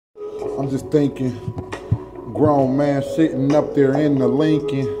I'm just thinking, grown man sitting up there in the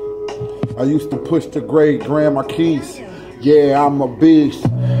Lincoln. I used to push the great grandma keys. Yeah, I'm a beast.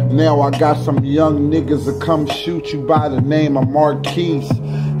 Now I got some young niggas that come shoot you by the name of Marquise.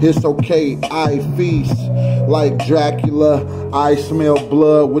 It's okay, I feast. Like Dracula, I smell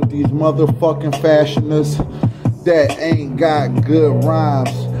blood with these motherfucking fashioners that ain't got good rhymes.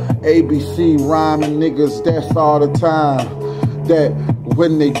 ABC rhyming niggas, that's all the time. That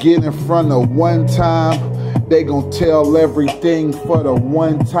when they get in front of one time, they gon' tell everything for the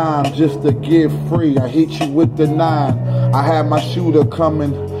one time just to get free. I hit you with the 9. I had my shooter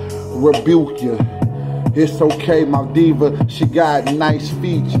coming, rebuke you. It's okay, my diva, she got nice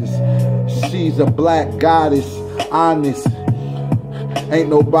features. She's a black goddess, honest. Ain't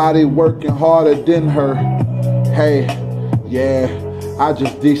nobody working harder than her. Hey, yeah, I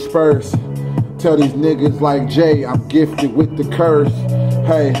just disperse. Tell these niggas like Jay, I'm gifted with the curse.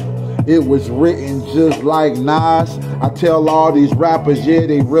 Hey, it was written just like Nas. I tell all these rappers, yeah,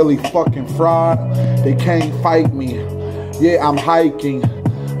 they really fucking fraud. They can't fight me. Yeah, I'm hiking.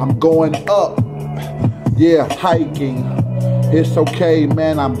 I'm going up. Yeah, hiking. It's okay,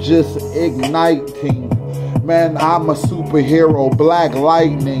 man, I'm just igniting. Man, I'm a superhero, Black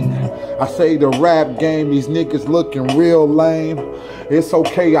Lightning. I say the rap game, these niggas looking real lame. It's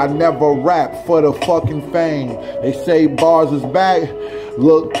okay, I never rap for the fucking fame. They say bars is back,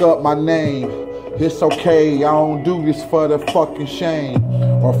 look up my name. It's okay, I don't do this for the fucking shame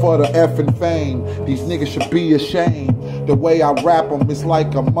or for the effing fame. These niggas should be ashamed. The way I rap them is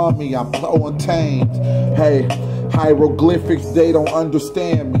like a mummy, I'm so untamed. Hey, hieroglyphics, they don't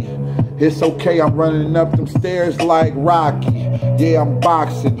understand me. It's okay, I'm running up them stairs like Rocky. Yeah, I'm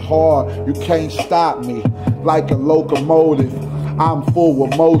boxing hard, you can't stop me. Like a locomotive, I'm full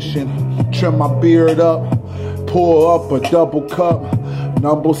of motion. Trim my beard up, pull up a double cup.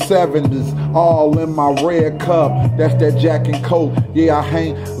 Number 7 is all in my red cup. That's that Jack and Coke. Yeah, I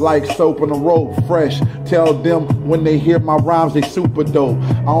hang like soap on a rope, fresh. Tell them when they hear my rhymes, they super dope.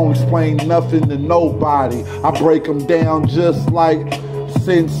 I don't explain nothing to nobody. I break them down just like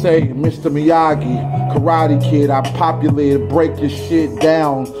Sensei, Mr. Miyagi, Karate Kid. I populated, break this shit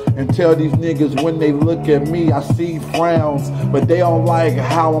down and tell these niggas when they look at me, I see frowns, but they don't like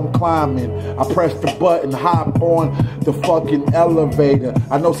how I'm climbing. I press the button, hop on the fucking elevator.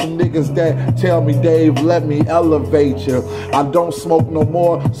 I know some niggas that tell me, Dave, let me elevate you. I don't smoke no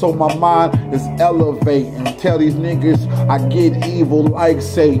more, so my mind is elevating. Tell these niggas I get evil like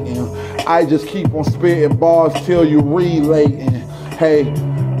Satan. I just keep on spitting bars till you relating. Hey,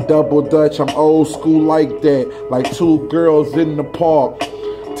 double Dutch, I'm old school like that. Like 2 girls in the park.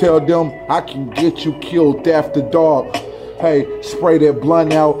 Tell them I can get you killed after dark. Hey, spray that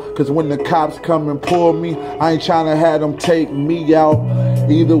blunt out, cause when the cops come and pull me, I ain't trying to have them take me out.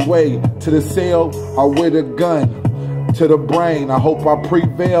 Either way, to the cell or with a gun to the brain. I hope I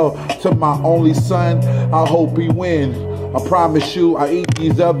prevail. To my only son, I hope he win. I promise you, I eat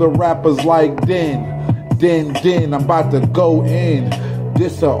these other rappers like Den. I'm about to go in.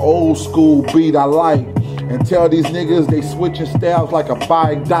 This a old school beat I like. And tell these niggas they switching styles like a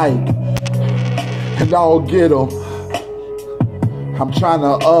bike dyke. And I'll get them. I'm trying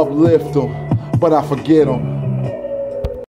to uplift them, but I forget them.